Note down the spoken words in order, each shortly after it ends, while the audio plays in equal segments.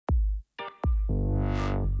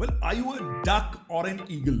Well, are you a duck or an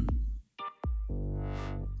eagle?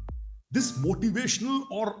 This motivational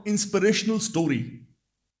or inspirational story,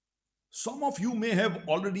 some of you may have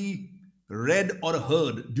already read or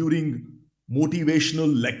heard during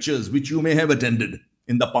motivational lectures which you may have attended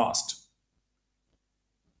in the past.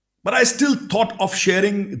 But I still thought of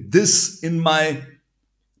sharing this in my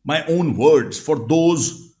own words for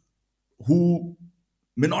those who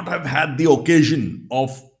may not have had the occasion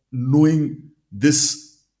of knowing this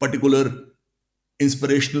particular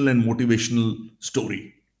inspirational and motivational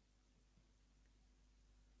story.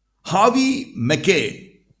 Harvey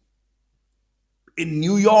MacKay, a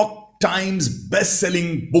New York Times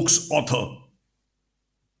best-selling books author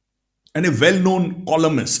and a well-known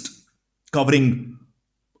columnist covering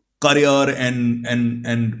career and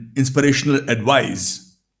inspirational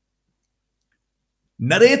advice,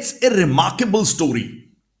 narrates a remarkable story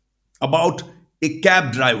about a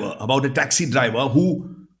cab driver, about a taxi driver who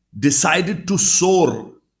decided to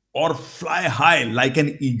soar or fly high like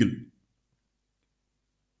an eagle.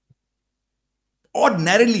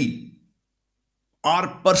 Ordinarily, our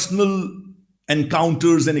personal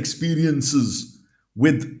encounters and experiences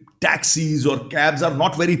with taxis or cabs are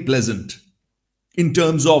not very pleasant in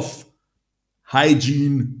terms of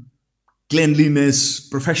hygiene, cleanliness,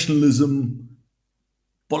 professionalism,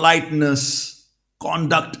 politeness,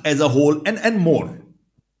 conduct as a whole, and more.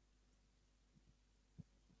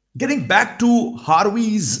 Getting back to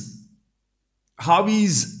Harvey's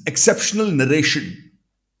exceptional narration,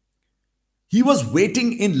 he was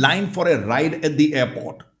waiting in line for a ride at the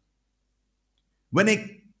airport when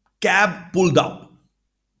a cab pulled up.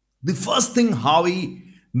 The first thing Harvey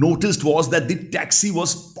noticed was that the taxi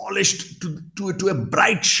was polished to a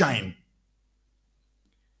bright shine.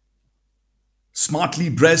 Smartly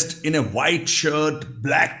dressed in a white shirt,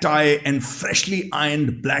 black tie, and freshly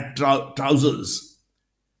ironed black trousers,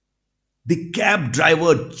 the cab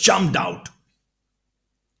driver jumped out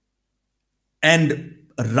and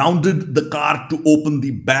rounded the car to open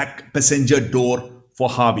the back passenger door for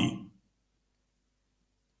Harvey,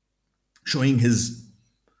 showing his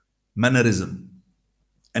mannerism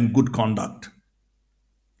and good conduct.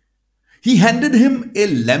 He handed him a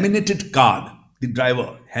laminated card. The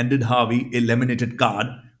driver handed Harvey a laminated card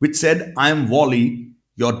which said, "I am Wally,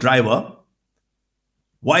 your driver.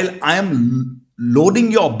 While I am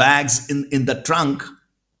loading your bags in the trunk,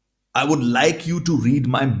 I would like you to read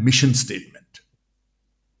my mission statement."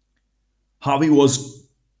 Harvey was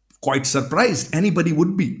quite surprised. Anybody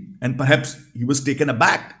would be. And perhaps he was taken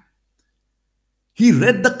aback. He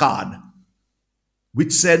read the card,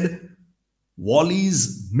 which said,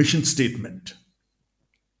 "Wally's mission statement: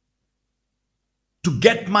 to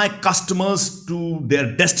get my customers to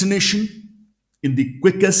their destination in the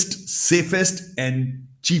quickest, safest, and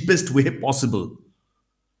cheapest way possible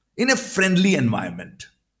in a friendly environment."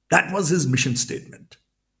 That was his mission statement,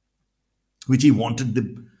 which he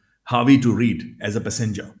wanted Harvey to read as a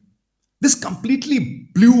passenger. This completely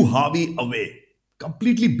blew Harvey away,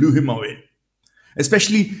 completely blew him away,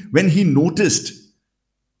 especially when he noticed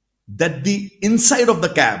that the inside of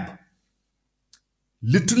the cab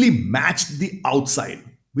literally matched the outside,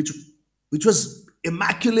 which was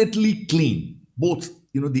immaculately clean, both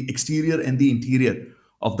the exterior and the interior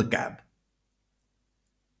of the cab.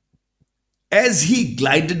 As he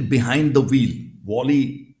glided behind the wheel,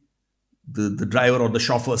 Wally, the driver or the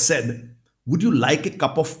chauffeur, said, "Would you like a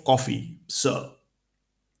cup of coffee, sir?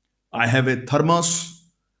 I have a thermos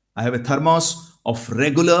of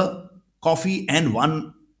regular coffee and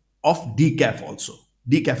one of decaf also,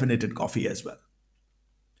 decaffeinated coffee as well."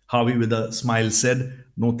 Harvey, with a smile, said,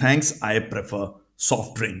 "No thanks, I prefer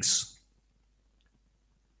soft drinks."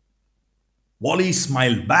 Wally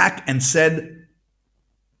smiled back and said,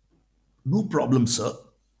 "No problem, sir.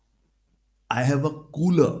 I have a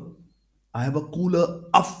cooler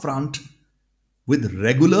up front with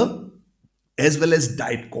regular as well as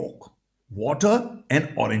Diet Coke, water,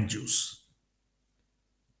 and orange juice."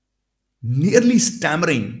 Nearly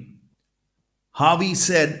stammering, Harvey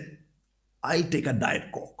said, "I'll take a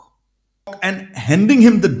Diet Coke." And handing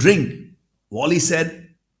him the drink, Wally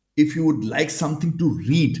said, "If you would like something to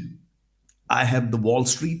read, I have the Wall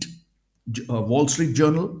Street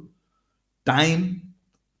Journal, Time,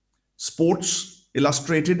 Sports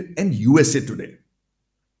Illustrated, and USA Today."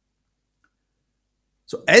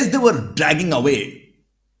 So as they were dragging away,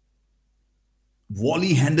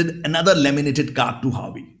 Wally handed another laminated card to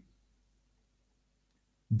Harvey.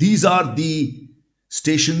 "These are the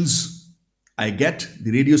stations I get,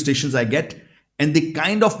 the radio stations I get, and the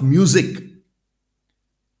kind of music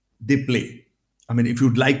they play. I mean, if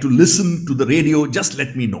you'd like to listen to the radio, just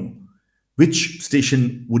let me know. Which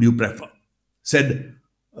station would you prefer? Said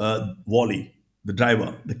Wally, the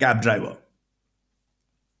driver, the cab driver.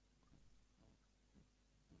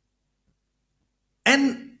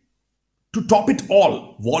 And to top it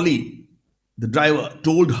all, Wally, the driver,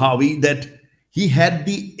 told Harvey that he had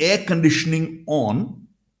the air conditioning on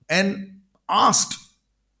and asked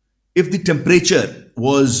if the temperature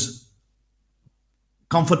was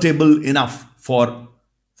comfortable enough for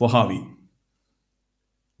Harvey.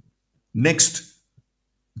 Next,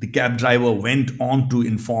 the cab driver went on to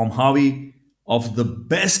inform Harvey of the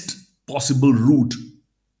best possible route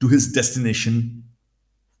to his destination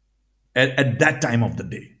at that time of the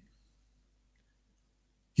day.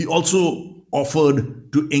 He also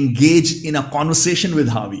offered to engage in a conversation with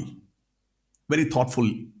Harvey. Very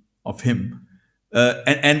thoughtful of him.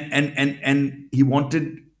 And he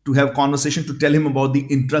wanted to have conversation to tell him about the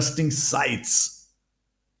interesting sites,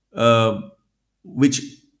 which,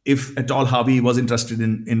 if at all, Harvey was interested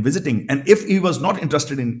in visiting. And if he was not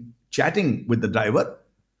interested in chatting with the driver,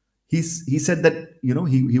 he said that,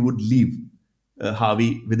 he would leave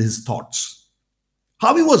Harvey with his thoughts.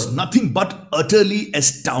 Harvey was nothing but utterly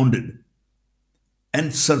astounded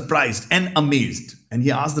and surprised and amazed. And he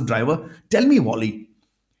asked the driver, "Tell me, Wally,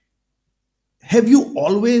 have you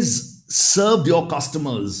always served your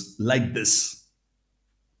customers like this?"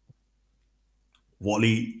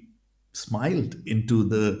 Wally smiled into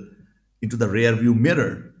the rear view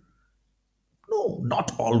mirror. "No,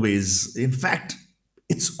 not always. In fact,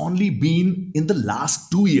 it's only been in the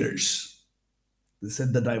last 2 years,"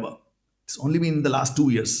 said the driver. "It's only been in the last 2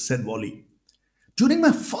 years," said Wally. "During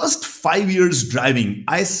my first 5 years driving,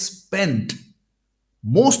 I spent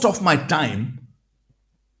most of my time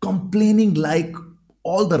complaining like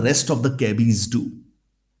all the rest of the cabbies do.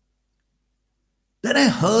 Then I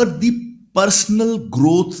heard the personal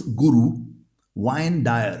growth guru Wayne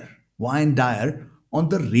Dyer on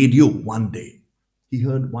the radio one day. He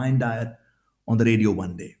heard Wayne Dyer on the radio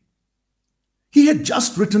one day. He had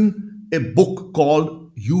just written a book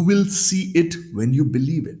called "You Will See It When You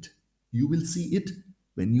Believe It." You will see it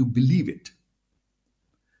when you believe it.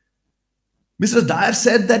 Mr. Dyer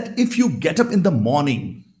said that if you get up in the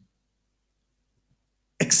morning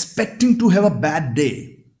expecting to have a bad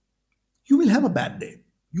day, you will have a bad day.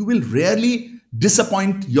 You will rarely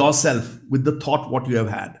disappoint yourself with the thought what you have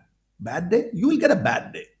had. Bad day, you will get a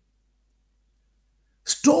bad day.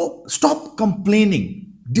 Stop complaining.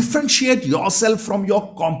 Differentiate yourself from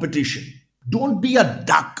your competition. Don't be a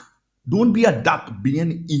duck. Don't be a duck. Be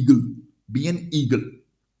an eagle. Be an eagle.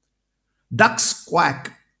 Ducks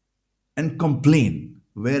quack and complain,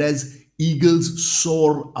 whereas eagles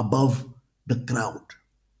soar above the crowd.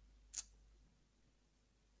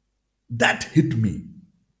 That hit me,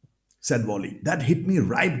 said Wally. That hit me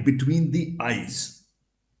right between the eyes,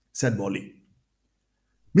 said Wally.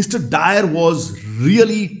 Mr. Dyer was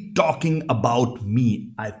really talking about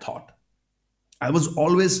me, I thought. I was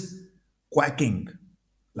always quacking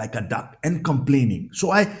like a duck and complaining.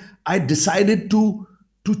 So I decided to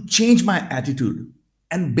change my attitude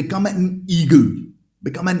and become an eagle.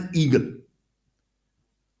 Become an eagle.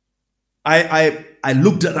 I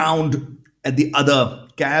looked around at the other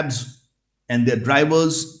cabs and their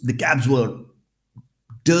drivers. The cabs were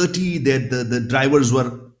dirty. The drivers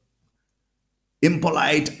were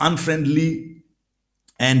impolite, unfriendly,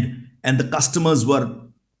 and the customers were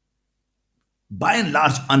by and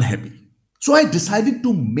large unhappy. So I decided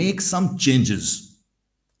to make some changes.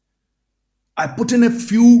 I put in a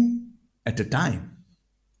few at a time.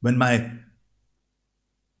 When my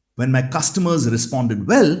customers responded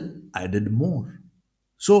well, I did more.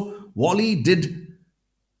 So Wally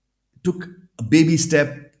took a baby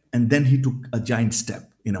step, and then he took a giant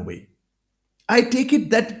step in a way. I take it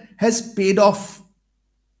that has paid off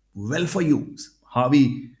well for you,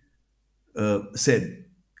 Harvey said.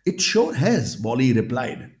 It sure has, Wally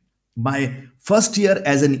replied. My first year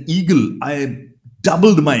as an eagle, I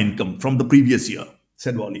doubled my income from the previous year,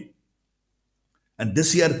 said Wally. And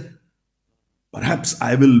this year, perhaps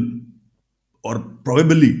I will, or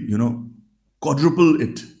probably, quadruple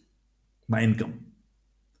it, my income.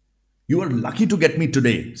 You are lucky to get me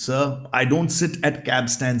today, sir. I don't sit at cab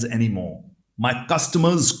stands anymore. My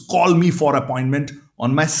customers call me for appointment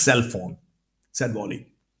on my cell phone, said Wally,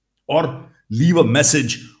 or leave a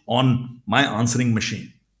message on my answering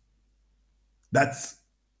machine. That's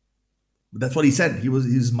what he said.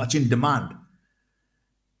 He's much in demand.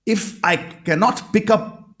 If I cannot pick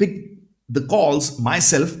the calls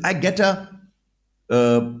myself, I get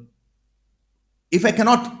if I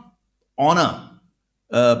cannot honor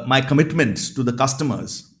my commitments to the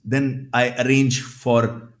customers, then I arrange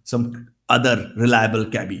for some other reliable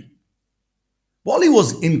cabbie. Wally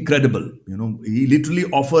was incredible. He literally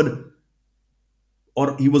offered,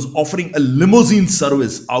 or he was offering a limousine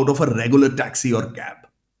service out of a regular taxi or cab.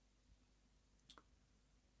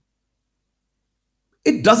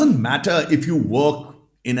 It doesn't matter if you work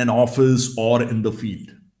in an office or in the field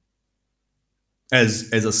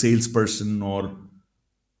as a salesperson or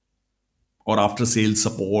after sales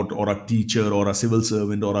support or a teacher or a civil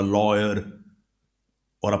servant or a lawyer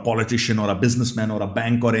or a politician or a businessman or a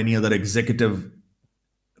bank or any other executive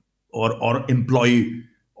or employee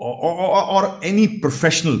or any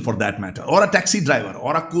professional for that matter, or a taxi driver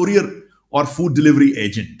or a courier or food delivery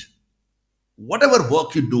agent. Whatever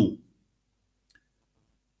work you do,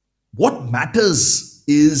 what matters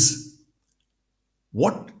is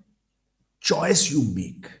what choice you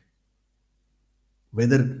make.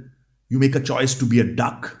 Whether you make a choice to be a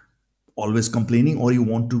duck, always complaining, or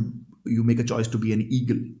you make a choice to be an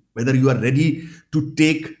eagle. Whether you are ready to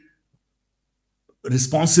take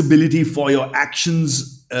responsibility for your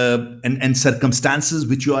actions and circumstances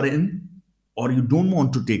which you are in, or you don't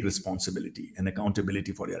want to take responsibility and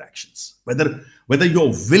accountability for your actions. Whether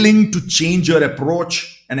you're willing to change your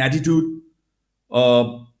approach and attitude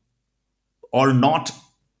or not.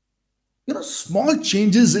 Small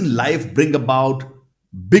changes in life bring about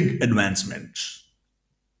big advancements.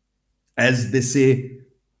 As they say,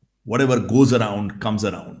 whatever goes around comes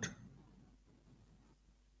around.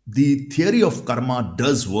 The theory of karma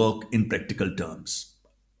does work in practical terms.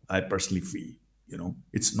 I personally feel,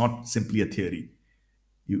 it's not simply a theory.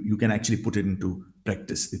 You can actually put it into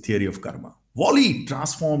practice, the theory of karma. Wally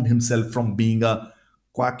transformed himself from being a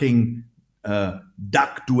quacking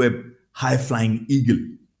duck to a high flying eagle,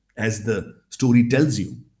 as the story tells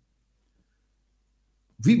you.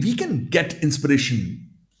 We can get inspiration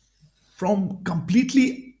from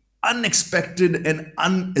completely unexpected and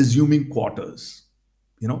unassuming quarters.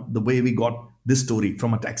 The way we got this story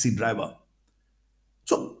from a taxi driver.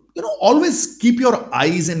 So, always keep your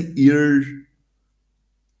eyes and ears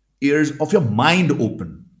of your mind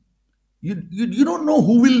open. You don't know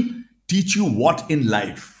who will teach you what in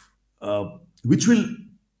life, which will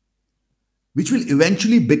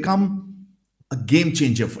eventually become a game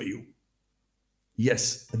changer for you.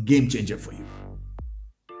 Yes, a game changer for you.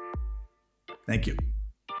 Thank you.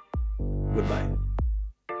 Goodbye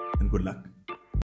and good luck.